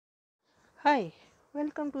Hi,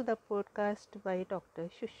 welcome to the podcast by Dr.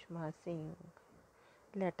 Sushma Singh.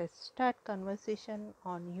 Let us start conversation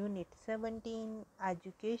on Unit 17,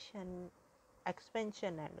 Education,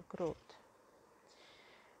 Expansion and Growth.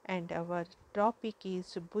 And our topic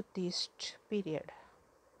is Buddhist period.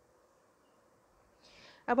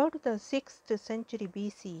 About the 6th century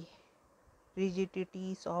BC,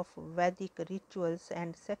 rigidities of Vedic rituals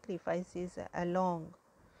and sacrifices along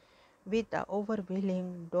with the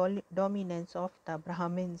overwhelming dominance of the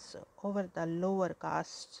Brahmins over the lower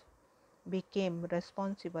castes became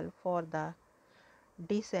responsible for the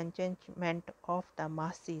disenchantment of the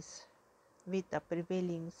masses with the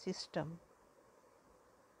prevailing system.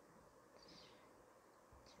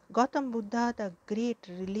 Gautam Buddha, the great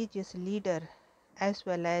religious leader as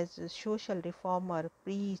well as social reformer,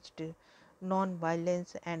 preached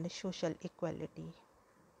non-violence and social equality.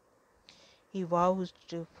 He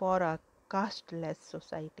vouched for a casteless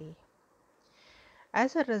society.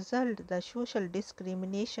 As a result, the social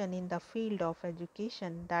discrimination in the field of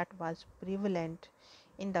education that was prevalent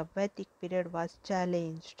in the Vedic period was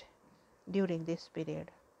challenged during this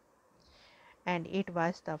period, and it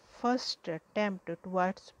was the first attempt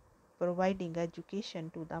towards providing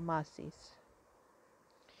education to the masses.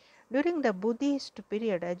 During the Buddhist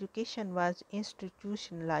period, education was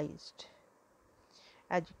institutionalized.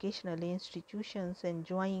 Educational institutions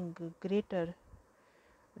enjoying greater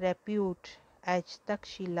repute as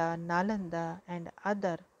Takshila, Nalanda, and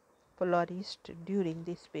other flourished during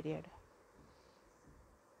this period.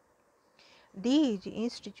 These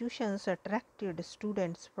institutions attracted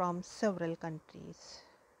students from several countries.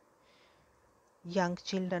 Young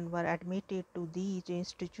children were admitted to these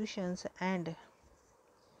institutions and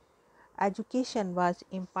education was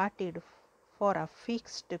imparted for a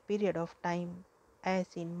fixed period of time as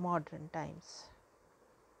in modern times.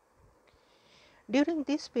 During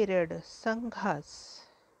this period, sanghas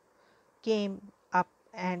came up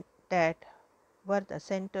and that were the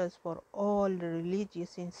centers for all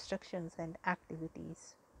religious instructions and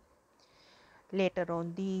activities. Later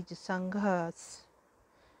on, these sanghas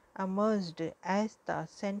emerged as the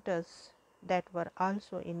centers that were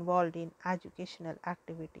also involved in educational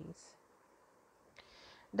activities.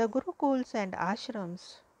 The gurukuls and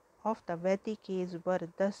ashrams of the Vedic age were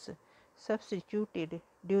thus substituted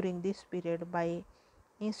during this period by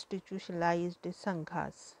institutionalized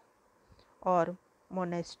sanghas or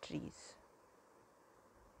monasteries.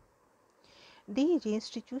 These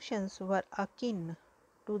institutions were akin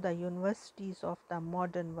to the universities of the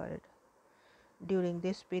modern world. During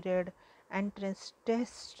this period, entrance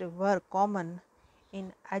tests were common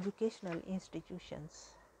in educational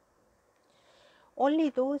institutions. Only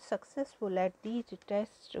those successful at these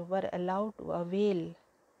tests were allowed to avail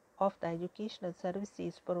of the educational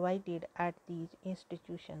services provided at these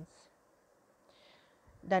institutions.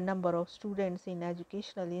 The number of students in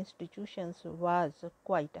educational institutions was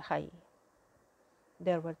quite high.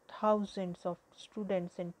 There were thousands of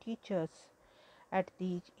students and teachers at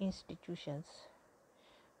these institutions.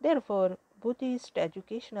 Therefore, Buddhist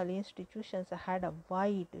educational institutions had a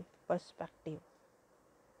wide perspective.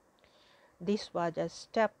 This was a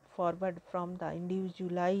step forward from the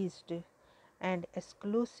individualized and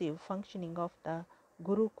exclusive functioning of the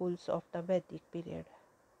gurukuls of the Vedic period.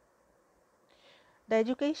 The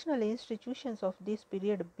educational institutions of this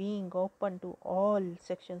period, being open to all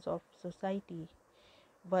sections of society,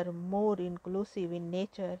 were more inclusive in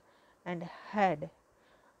nature and had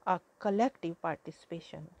a collective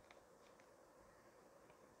participation.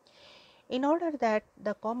 In order that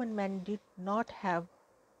the common man did not have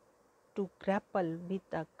to grapple with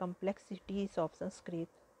the complexities of Sanskrit,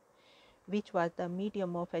 which was the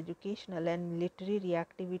medium of educational and literary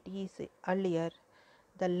activities earlier,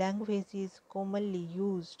 the languages commonly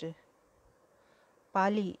used,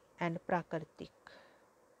 Pali and Prakritic,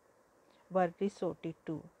 were resorted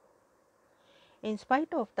to. In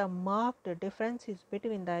spite of the marked differences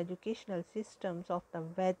between the educational systems of the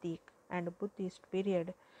Vedic and Buddhist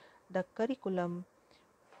period, the curriculum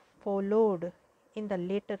followed in the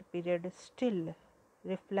later period still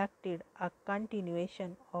reflected a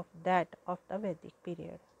continuation of that of the Vedic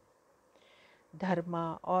period.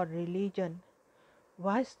 Dharma or religion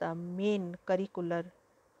was the main curricular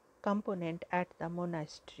component at the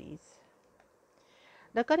monasteries.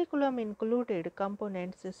 The curriculum included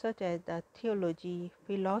components such as the theology,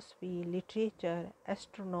 philosophy, literature,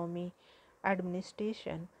 astronomy,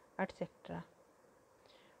 administration, etc.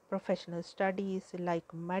 Professional studies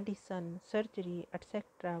like medicine, surgery,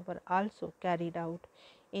 etc. were also carried out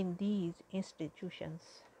in these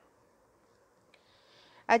institutions.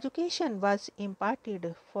 Education was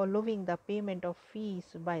imparted following the payment of fees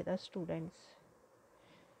by the students.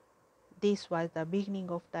 This was the beginning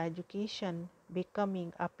of the education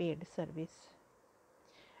becoming a paid service.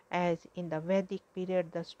 As in the Vedic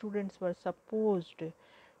period, the students were supposed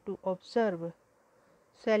to observe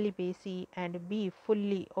celibacy and be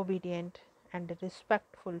fully obedient and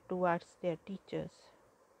respectful towards their teachers,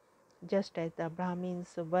 just as the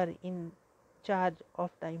Brahmins were in charge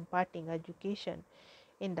of the imparting education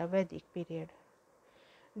in the Vedic period.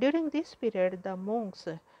 During this period, the monks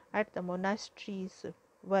at the monasteries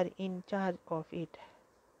were in charge of it.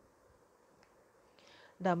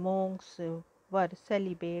 The monks were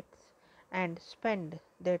celibates and spent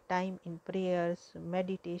their time in prayers,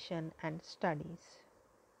 meditation, and studies.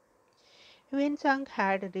 Yuan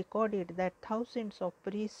had recorded that thousands of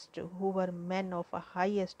priests who were men of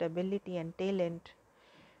highest ability and talent,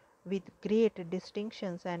 with great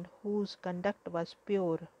distinctions and whose conduct was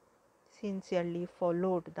pure, sincerely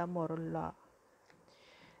followed the moral law.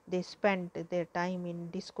 They spent their time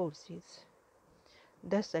in discourses.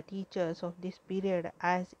 Thus, the teachers of this period,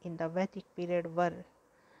 as in the Vedic period, were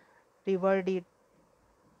revered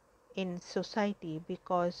in society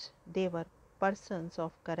because they were persons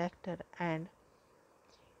of character and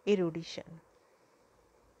erudition.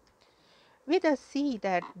 We thus see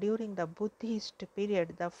that during the Buddhist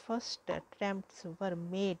period, the first attempts were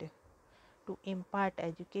made to impart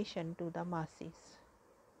education to the masses.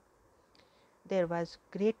 There was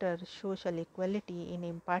greater social equality in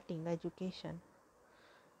imparting education.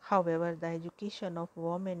 However, the education of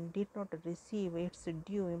women did not receive its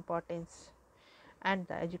due importance, and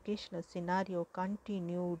the educational scenario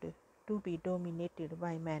continued to be dominated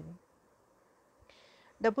by men.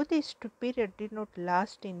 The Buddhist period did not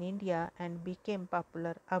last in India and became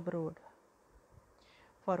popular abroad.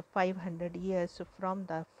 For 500 years, from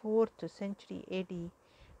the 4th century AD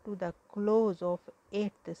to the close of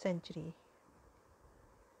 8th century.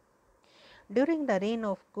 During the reign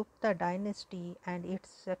of Gupta dynasty and its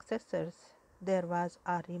successors, there was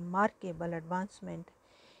a remarkable advancement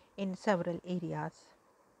in several areas.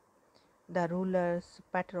 The rulers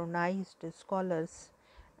patronized scholars,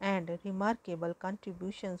 and remarkable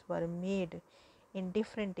contributions were made in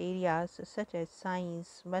different areas such as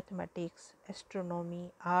science, mathematics,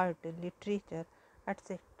 astronomy, art, literature,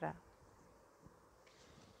 etc.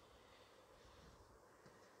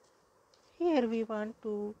 Here we want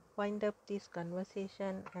to wind up this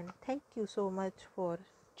conversation, and thank you so much for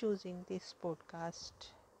choosing this podcast.